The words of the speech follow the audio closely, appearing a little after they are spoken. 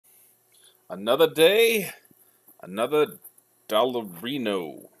Another day, another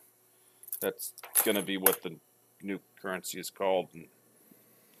dollarino. That's gonna be what the new currency is called in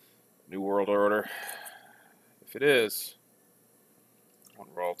New World Order. If it is, I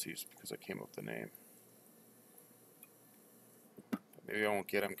want royalties because I came up with the name. But maybe I won't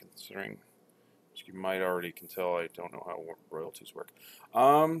get them considering, as you might already can tell, I don't know how royalties work.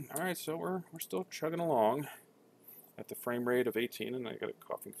 Alright, so we're still chugging along at the frame rate of 18, and I got a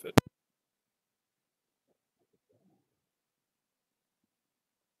coughing fit.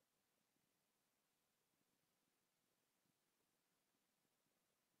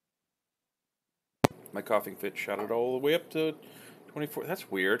 My coughing fit shot it all the way up to 24. That's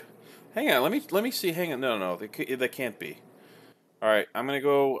weird. Hang on, let me see. Hang on, no, that can't be. All right, I'm gonna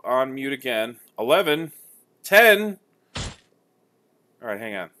go on mute again. 11, 10. All right,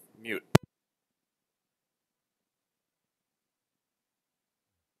 hang on, mute.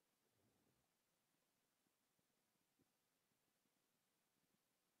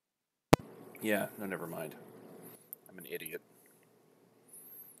 Yeah, no, never mind. I'm an idiot.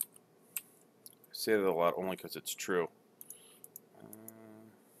 I say that a lot only because it's true.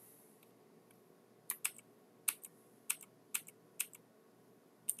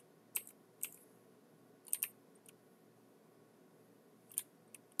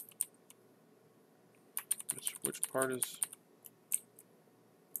 Which part is?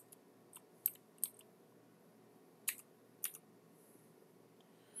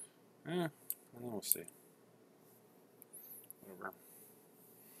 We'll see. Whatever.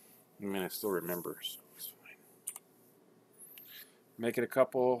 I mean, I still remember, so it's fine. Make it a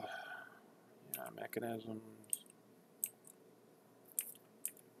couple. Yeah, mechanisms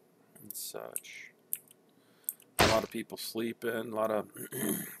and such. A lot of people sleeping. A lot of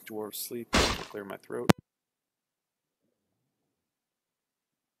dwarves sleeping to clear my throat.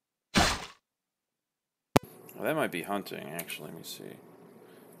 Well, that might be hunting, actually. Let me see.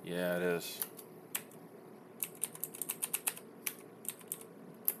 Yeah, it is.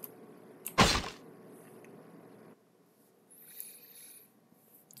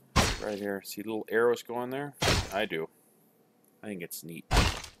 Right here. See little arrows going there? I do. I think it's neat.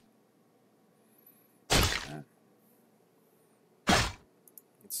 Yeah.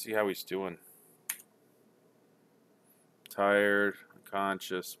 Let's see how he's doing. Tired,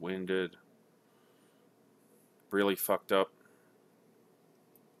 unconscious, winded, really fucked up.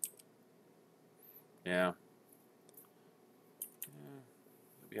 Yeah.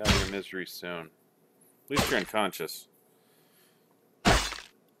 You'll be out of your misery soon. At least you're unconscious.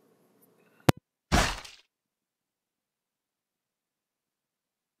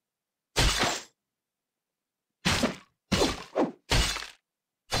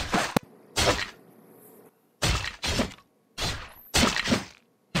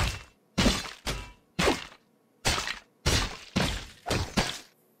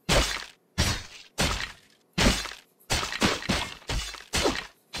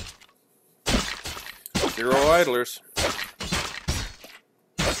 Zero idlers.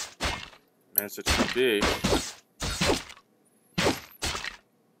 As it should be.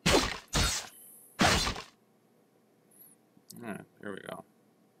 Alright, here we go.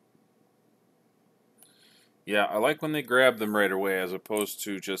 Yeah, I like when they grab them right away as opposed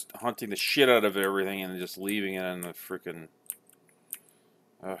to just hunting the shit out of everything and just leaving it in the freaking...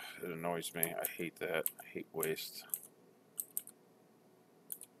 it annoys me. I hate that. I hate waste.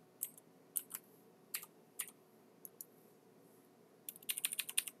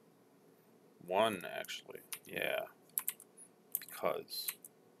 One, actually. Yeah. Because.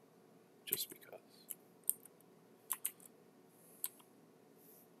 Just because.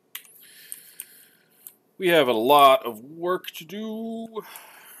 We have a lot of work to do.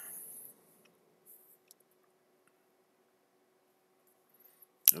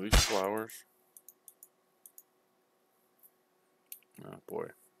 Are these flowers? Oh, boy.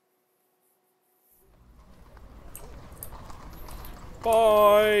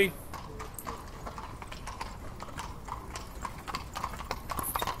 Bye!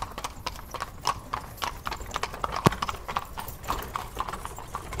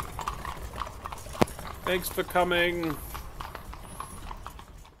 Thanks for coming.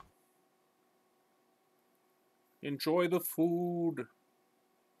 Enjoy the food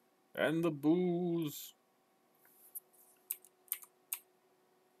and the booze.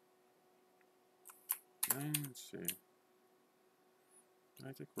 Let's see.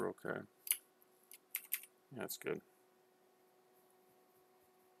 I think we're okay. Yeah, that's good.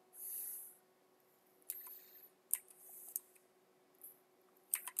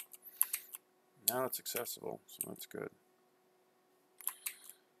 Now it's accessible, so that's good.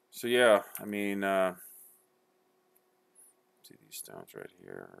 So yeah, I mean, see these stones right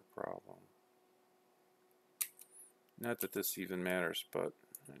here are a problem. Not that this even matters, but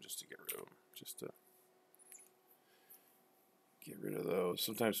just to get rid of them, just to get rid of those.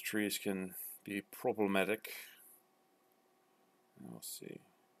 Sometimes trees can be problematic. We'll see.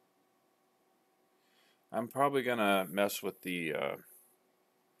 I'm probably gonna mess with the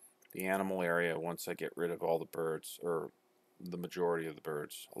animal area once I get rid of all the birds, or the majority of the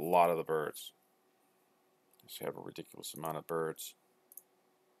birds, a lot of the birds. Just have a ridiculous amount of birds.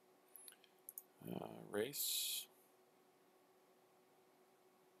 Race.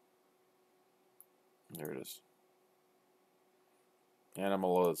 There it is.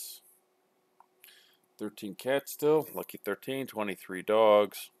 Animal is 13 cats still. Lucky 13. 23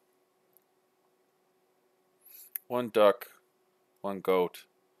 dogs. 1 duck. 1 goat.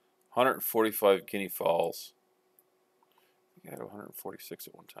 145 guinea fowls. I had 146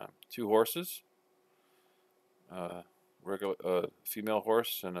 at one time. 2 horses. Regular female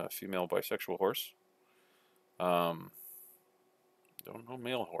horse and a female bisexual horse. Don't know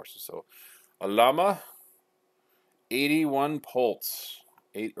male horses, so a llama, 81 poults,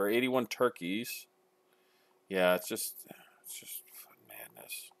 81 turkeys. Yeah, it's just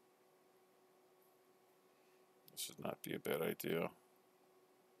madness. This would not be a bad idea.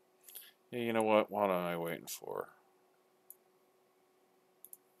 Yeah, you know what? What am I waiting for?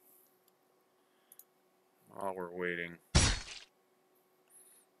 While we're waiting,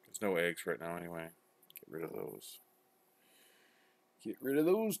 there's no eggs right now anyway. Get rid of those. Get rid of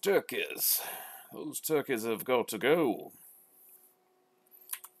those turkeys. Those turkeys have got to go.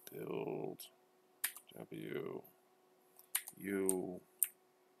 Build. W. U.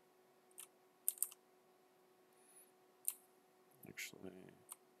 Actually,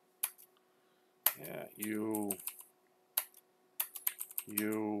 yeah, U.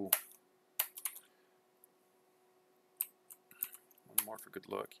 One more for good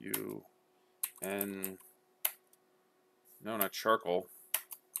luck. U. N. No, not charcoal.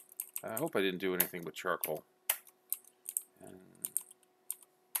 I hope I didn't do anything with charcoal.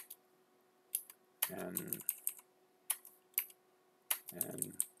 And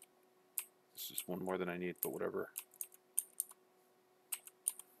this is one more than I need, but whatever.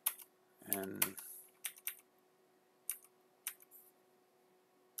 And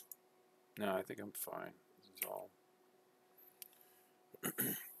no, I think I'm fine. This is all.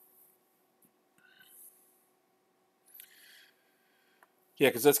 Yeah,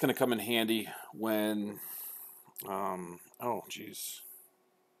 because that's going to come in handy when. Oh, geez.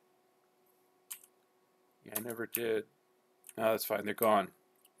 Yeah, I never did. No, that's fine. They're gone.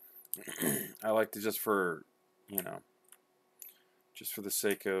 I like to just for the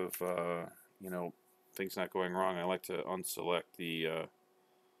sake of things not going wrong. I like to unselect the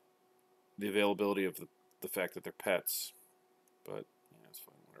availability of the fact that they're pets. But yeah, it's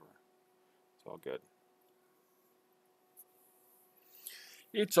fine. Whatever. It's all good.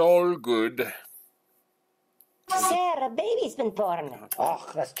 It's all good. Sir, a baby's been born. Oh,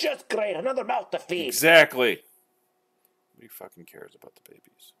 that's just great. Another mouth to feed. Exactly. Nobody fucking cares about the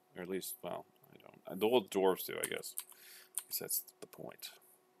babies. Or at least, well, I don't. The old dwarves do, I guess. I guess that's the point.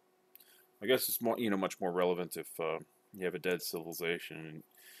 I guess it's more, much more relevant if you have a dead civilization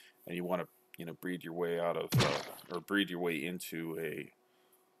and you want to, breed your way out of, or breed your way into a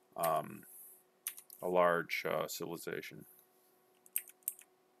large civilization.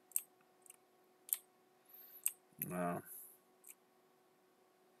 No.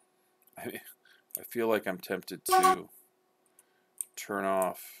 I feel like I'm tempted to turn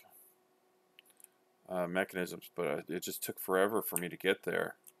off mechanisms, but it just took forever for me to get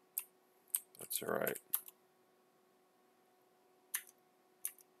there. That's alright.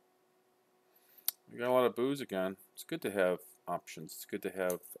 We got a lot of booze again. It's good to have options. It's good to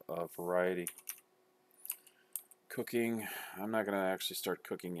have variety. Cooking. I'm not going to actually start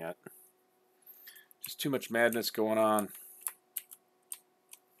cooking yet. Just too much madness going on.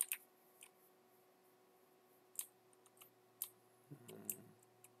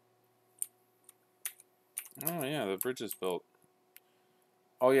 Oh yeah, the bridge is built.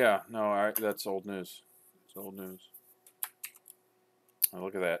 Oh yeah, no, that's old news. It's old news. Oh,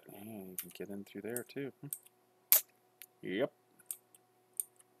 look at that. Yeah, you can get in through there too. Yep.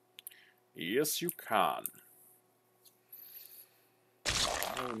 Yes, you can.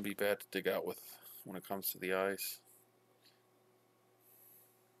 That wouldn't be bad to dig out with when it comes to the ice.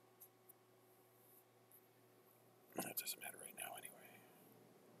 That doesn't matter right now anyway.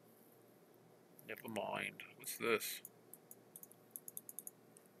 Never mind. What's this?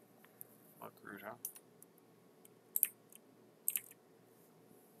 Not crude, huh?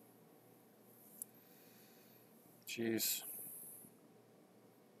 Jeez.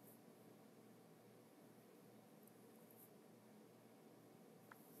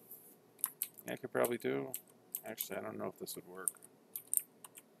 I could probably do. Actually, I don't know if this would work.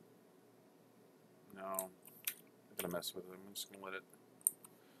 No. I'm gonna mess with it. I'm just gonna let it.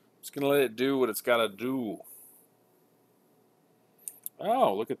 Just gonna let it do what it's gotta do.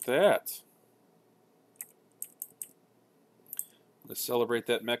 Oh, look at that. Let's celebrate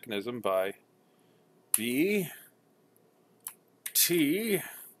that mechanism by B T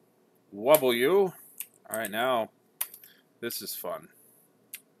W. All right, now this is fun.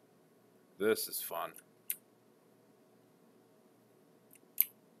 This is fun.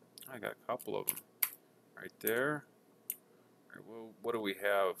 I got a couple of them right there. All right, well, what do we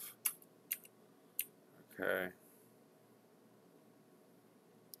have? Okay.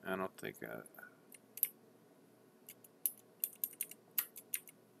 I don't think that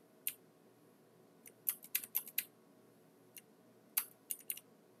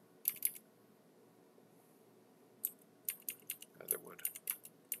would.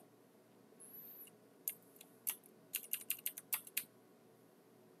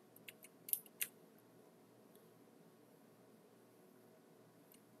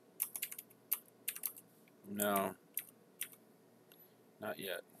 No, not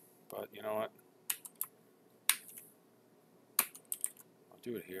yet. But you know what? I'll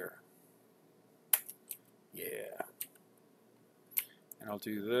do it here. Yeah. And I'll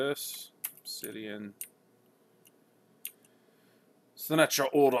do this. Obsidian. It's the natural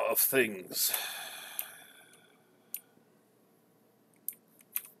order of things.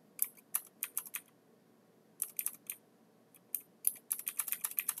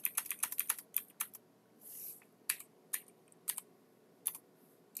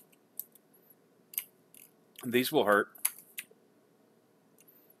 These will hurt.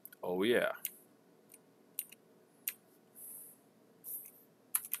 Oh yeah.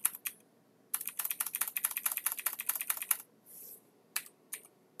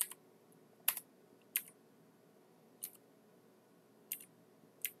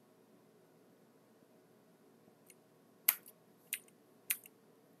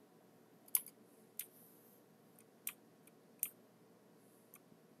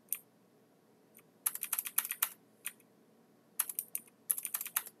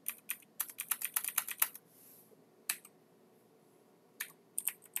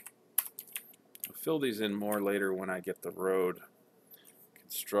 I'll fill these in more later when I get the road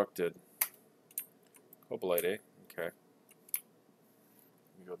constructed. Cobalite, eh? Okay.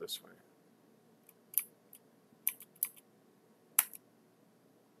 Let me go this way.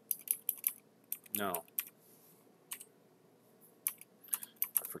 No.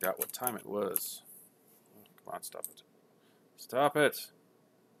 I forgot what time it was. Oh, come on, stop it. Stop it!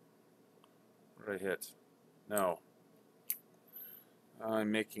 What did I hit? No.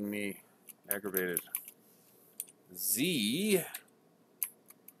 I'm making me aggravated. Z. Okay,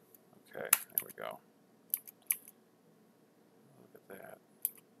 there we go. Look at that.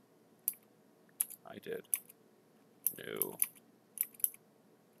 I did. No.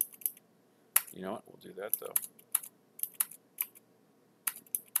 You know what? We'll do that though.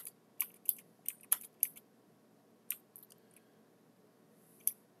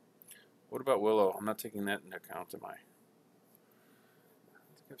 What about willow? I'm not taking that into account, am I? I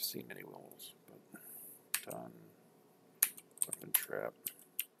don't think I've seen many willows, but done. Weapon trap.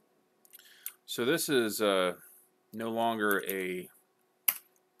 So this is no longer a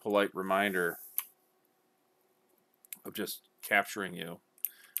polite reminder of just capturing you.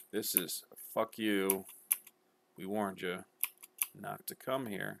 This is fuck you. We warned you not to come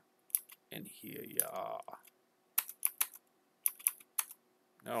here, and here ya are.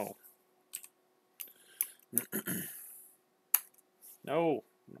 No. No.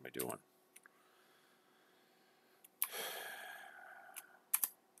 What am I doing?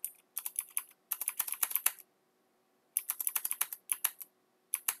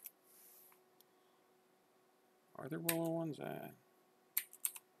 Are there willow ones? Yeah,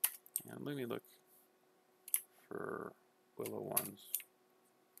 let me look for willow ones.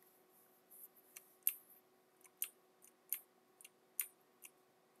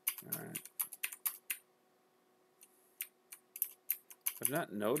 Alright. I've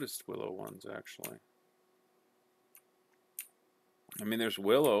not noticed willow ones, actually. I mean, there's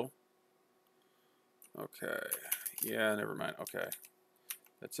willow. Okay. Yeah, never mind. Okay.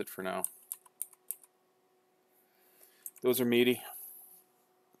 That's it for now. Those are meaty.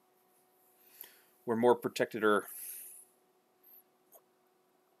 We're more protected-er.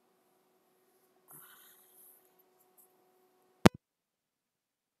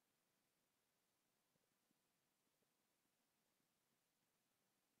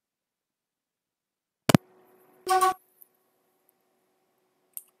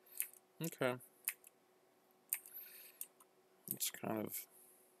 Okay. It's kind of...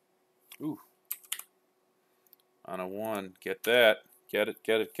 Ooh. On a 1. Get that. Get it,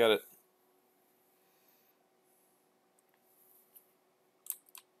 get it, get it.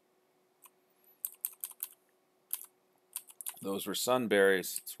 Those were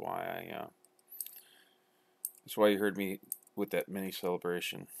sunberries. That's why that's why you heard me with that mini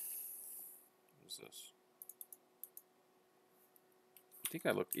celebration. What is this? I think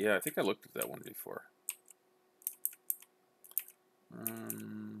I looked. Yeah, I think I looked at that one before.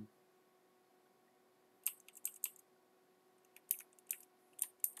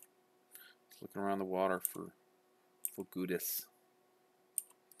 Looking around the water for goodies.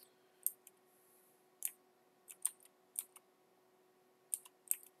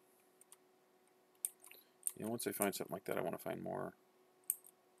 Yeah, once I find something like that, I want to find more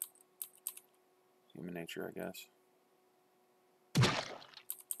human nature, I guess.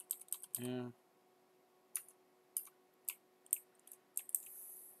 Yeah.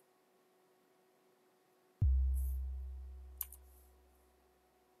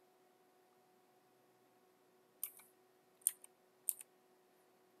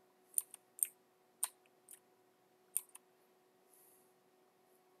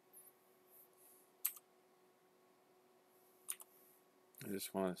 I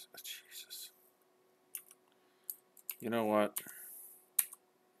just want to... Jesus. You know what?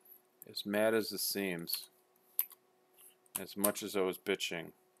 As mad as this seems, as much as I was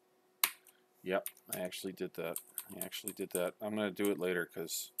bitching, yep, I actually did that. I actually did that. I'm gonna do it later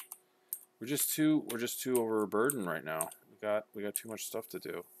because we're just too overburdened right now. We got too much stuff to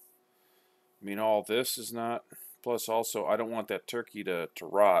do. I mean, all this is not. Plus, also, I don't want that turkey to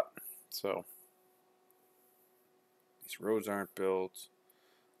rot. So these roads aren't built.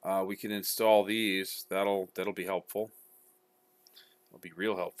 We can install these. That'll be helpful. It'll be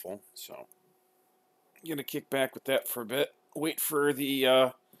real helpful. So I'm gonna kick back with that for a bit. Wait for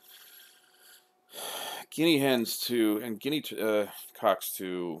the guinea hens and guinea cocks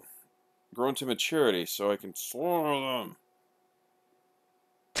to grow into maturity, so I can swallow them.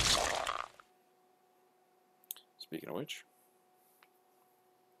 Speaking of which.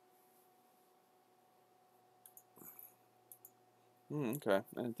 Okay.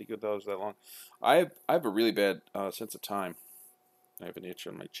 I didn't think that was that long. I have a really bad sense of time. I have an itch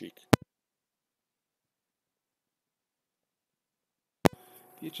on my cheek.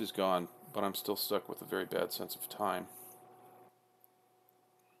 The itch is gone, but I'm still stuck with a very bad sense of time.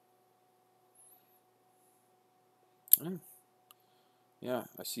 Yeah,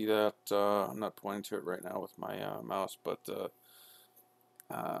 I see that. I'm not pointing to it right now with my mouse, but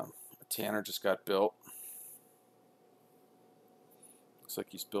a tanner just got built. Looks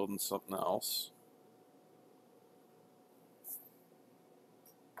like he's building something else.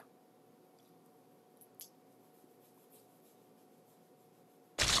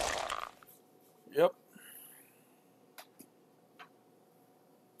 Yep.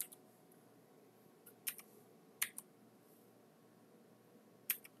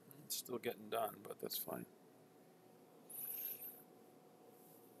 It's still getting done, but that's fine.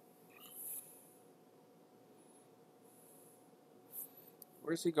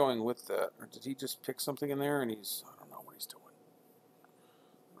 Where's he going with that? Or did he just pick something in there and he's... I don't know what he's doing.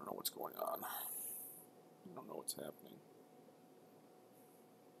 I don't know what's going on. I don't know what's happening.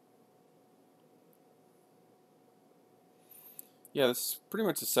 Yeah, this is pretty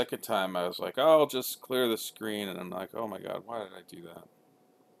much the second time I was like, oh, I'll just clear the screen, and I'm like, oh my god, why did I do that?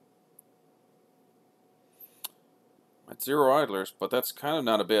 It's 0 idlers, but that's kind of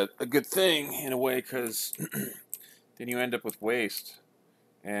not a good thing in a way, because then you end up with waste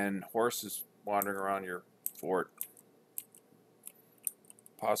and horses wandering around your fort,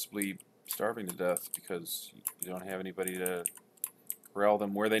 possibly starving to death because you don't have anybody to corral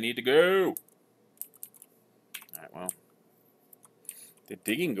them where they need to go. Alright, well, the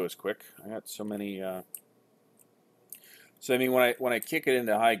digging goes quick. I got so many. So I mean, when I kick it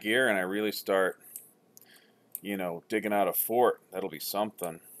into high gear and I really start, you know, digging out a fort, that'll be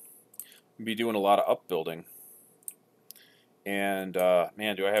something. I'll be doing a lot of upbuilding. And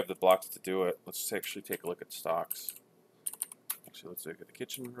man, do I have the blocks to do it? Let's actually take a look at stocks. Actually, let's look at the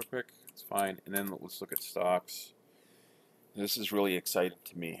kitchen real quick. It's fine. And then let's look at stocks. This is really exciting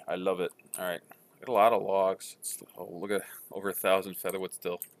to me. I love it. All right, got a lot of logs. Look at over 1,000 featherwood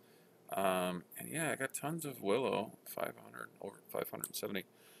still. And yeah, I got tons of willow. 500, over 570. All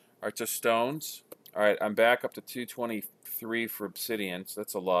right, so stones. All right, I'm back up to 223 for obsidian, so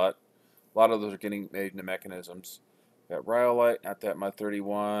that's a lot. A lot of those are getting made into mechanisms. Got rhyolite, not that much,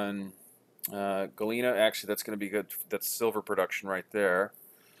 31. Galena, actually, that's going to be good. That's silver production right there.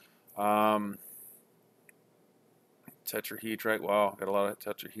 Tetrahedrite. Wow, got a lot of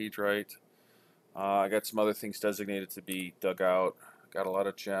tetrahedrite. I got some other things designated to be dug out. Got a lot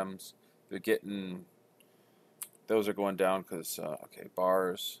of gems. They're getting. Those are going down because okay,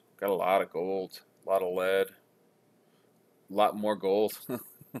 bars. Got a lot of gold, a lot of lead, a lot more gold.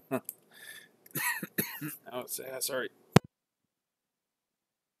 Oh, sorry.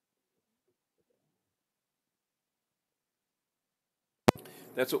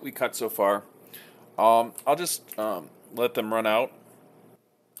 That's what we cut so far. I'll just let them run out,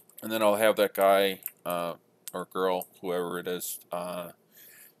 and then I'll have that guy or girl, whoever it is,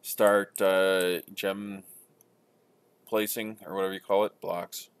 start gem placing or whatever you call it,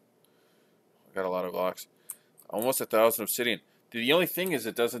 blocks. I got a lot of blocks. Almost 1,000 obsidian. The only thing is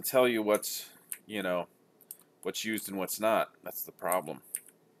it doesn't tell you what's, you know, what's used and what's not. That's the problem.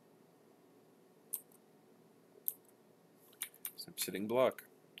 Some sitting block.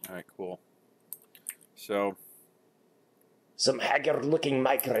 All right, cool. So Some haggard-looking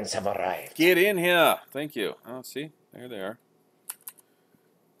migrants have arrived. get in here. Thank you. Oh, see, there they are.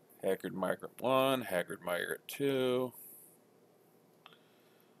 Haggard migrant 1, haggard migrant 2.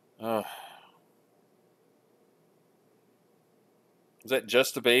 Oh. Is that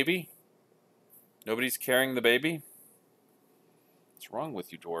just a baby? Nobody's carrying the baby? What's wrong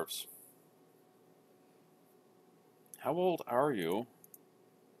with you, dwarves? How old are you?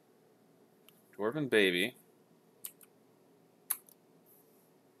 Dwarven baby.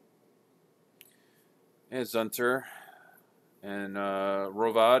 And Zunter. And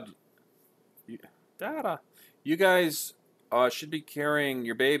Rovad. Dada. You guys should be carrying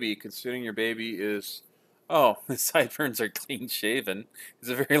your baby, considering your baby is... Oh, his sideburns are clean shaven. His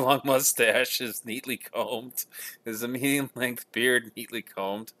a very long mustache is neatly combed. His a medium-length beard neatly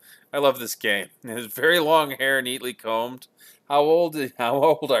combed. I love this game. His very long hair neatly combed. How old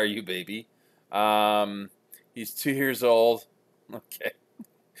are you, baby? He's 2 years old. Okay.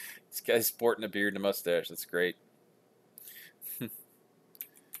 This guy's sporting a beard and a mustache. That's great. I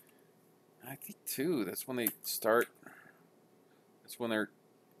think 2. That's when they start. That's when they're.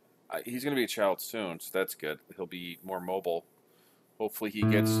 He's going to be a child soon, so that's good. He'll be more mobile. Hopefully he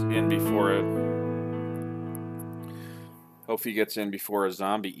gets in before a. Hopefully he gets in before a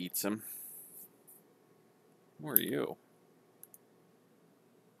zombie eats him. Who are you?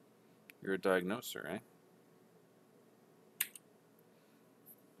 You're a diagnoser, eh?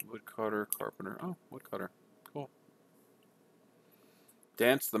 Woodcutter, carpenter. Oh, woodcutter. Cool.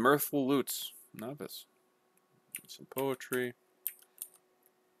 Dance the mirthful lutes. Novice. Some poetry.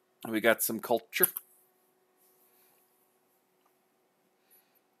 We got some culture.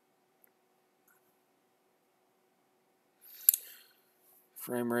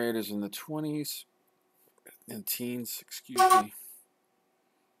 Frame rate is in the 20s and teens, excuse me.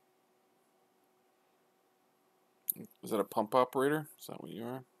 Is that a pump operator? Is that what you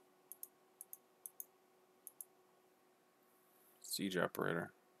are? Siege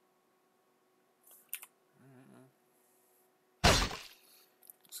operator.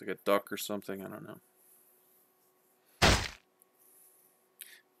 Looks like a duck or something. I don't know.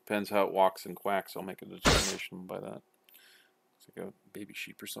 Depends how it walks and quacks. I'll make a determination by that. Looks like a baby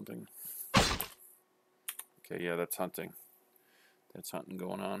sheep or something. Okay, yeah, that's hunting. That's hunting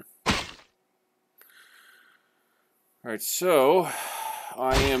going on. Alright, so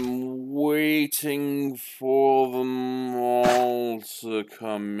I am waiting for them all to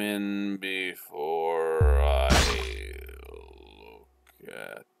come in before I look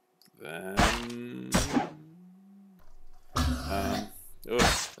at them. Oh,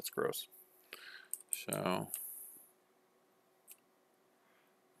 that's gross. So,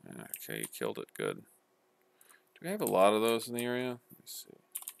 okay, you killed it. Good. Do we have a lot of those in the area? Let me see.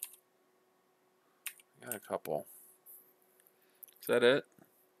 I got a couple. Is that it?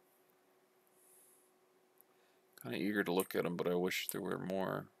 Kind of eager to look at them, but I wish there were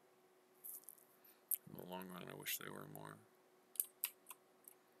more. In the long run, I wish there were more.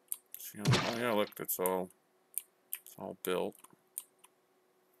 So, oh yeah, look, it's all built.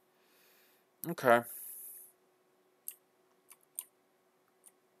 Okay.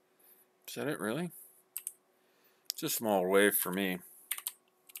 Is that it, really? It's a small wave for me.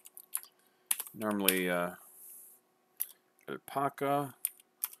 Normally, alpaca,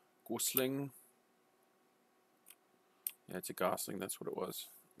 gosling. Yeah, it's a gosling. That's what it was.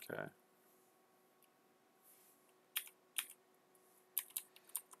 Okay.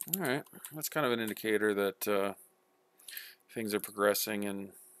 All right. That's kind of an indicator that things are progressing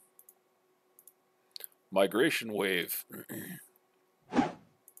in migration wave.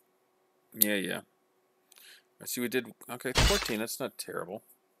 Yeah. I see we did, okay, 14. That's not terrible.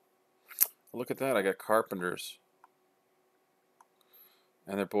 Look at that, I got carpenters.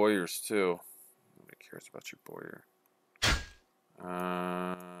 And they're bowyers too. Nobody cares about your bowyer.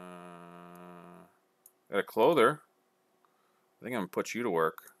 Got a clother. I think I'm gonna put you to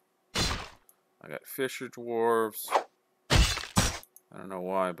work. I got fisher dwarves. I don't know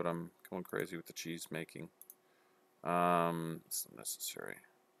why, but I'm going crazy with the cheese making. It's unnecessary.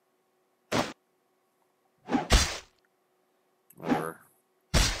 Whatever.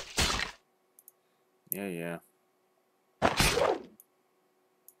 Yeah.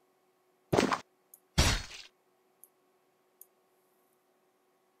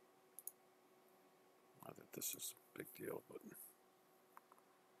 Not that this is a big deal, but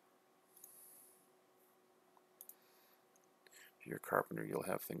if you're a carpenter, you'll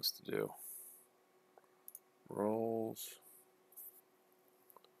have things to do. Rolls.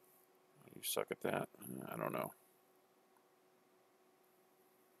 You suck at that. I don't know.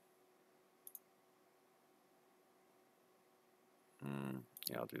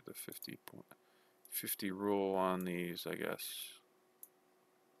 Yeah, I'll do the 50 rule on these, I guess.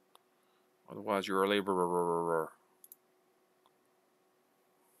 Otherwise, you're a laborer.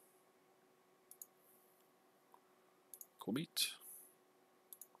 Cool beat.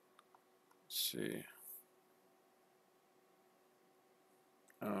 Let's see.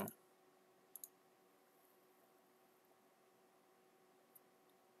 Oh.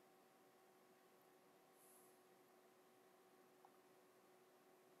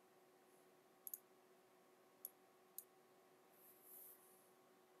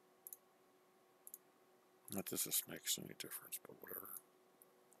 Not that this makes any difference, but whatever.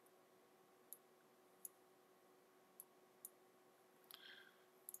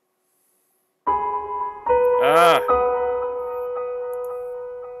 Ah!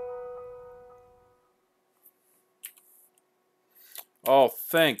 Oh,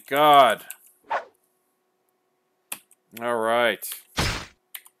 thank God. All right.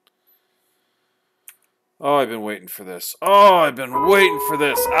 Oh, I've been waiting for this. Oh, I've been waiting for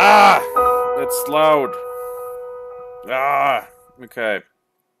this. Ah! That's loud. Ah! Okay.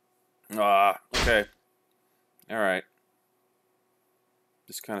 Ah, okay. All right.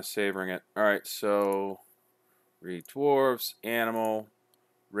 Just kind of savoring it. All right, so read dwarves, animal,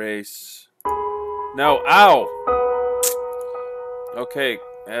 race. No, ow! Okay,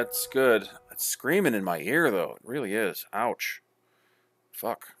 that's good. It's screaming in my ear, though. It really is. Ouch.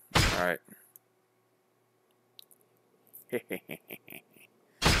 Fuck. All right.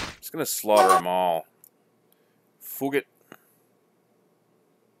 Just gonna slaughter them all. Fugit.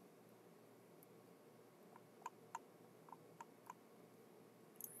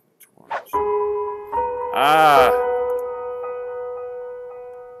 Ah!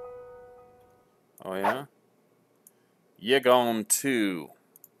 Oh, yeah? You gone too.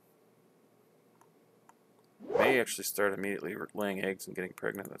 May actually start immediately laying eggs and getting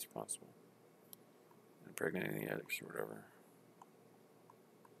pregnant. That's possible. Impregnating the eggs or whatever.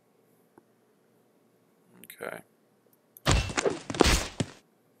 Okay.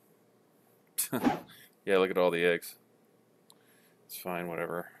 Yeah, look at all the eggs. It's fine,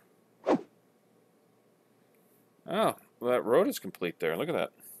 whatever. Oh, well, that road is complete there. Look at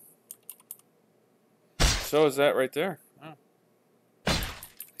that. So is that right there. Oh.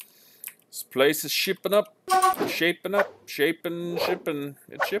 This place is shipping up. Shaping up. Shaping. Shipping.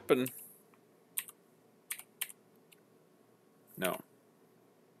 It's shipping. No.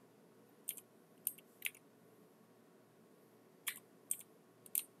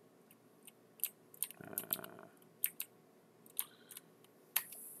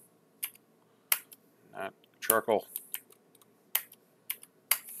 Not charcoal.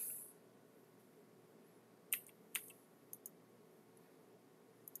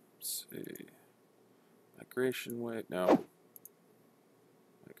 Let's see. Migration wave. No.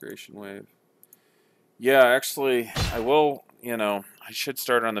 Migration wave. Yeah, actually, I will, you know, I should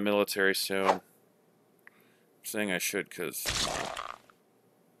start on the military soon. I'm saying I should because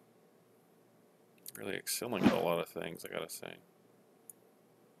really excelling at a lot of things, I gotta say.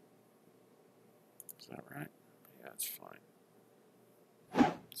 Is that right? Yeah, it's fine.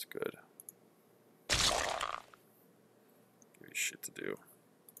 It's good. Give me shit to do.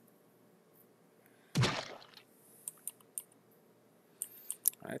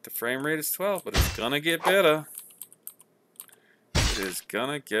 Alright, the frame rate is 12, but it's gonna get better. It is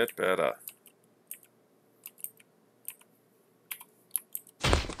gonna get better.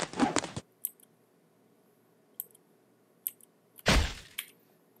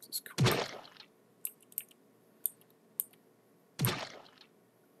 This is cool.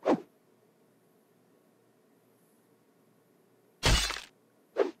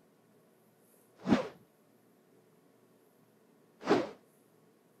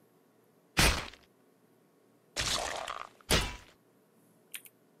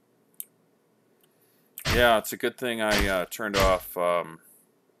 Yeah, it's a good thing I turned off. Yeah,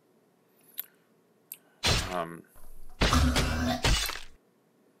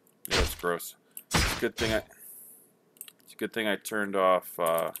 it's gross. It's a good thing I. It's a good thing I turned off.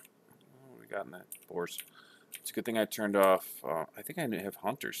 What we got in that? Boars. It's a good thing I turned off. I think I have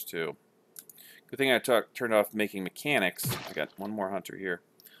hunters too. Good thing I turned off making mechanics. I got one more hunter here.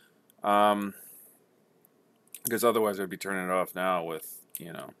 Because otherwise I'd be turning it off now with,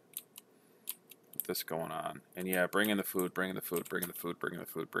 you know, with this going on. And yeah, bring in the food, bring in the food, bring in the food, bring in the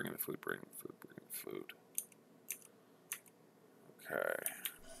food, bring in the food, bring in the food, bring in the food. Okay.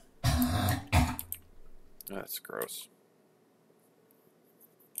 That's gross.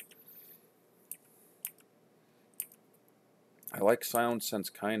 I like Silent Sense,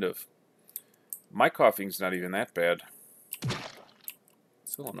 kind of. My coughing's not even that bad. It's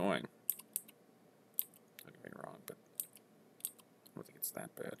still annoying. Don't get me wrong, but I don't think it's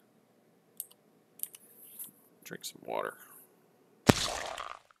that bad. Drink some water.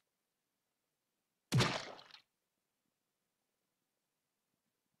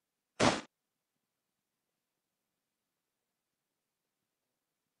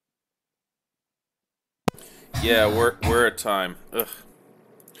 Yeah, we're at time. Ugh.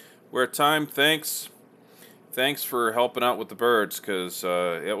 We're at time. Thanks for helping out with the birds, because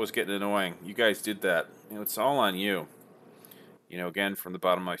it was getting annoying. You guys did that. You know, it's all on you. You know, again, from the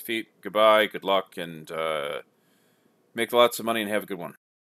bottom of my feet, goodbye, good luck, and make lots of money and have a good one.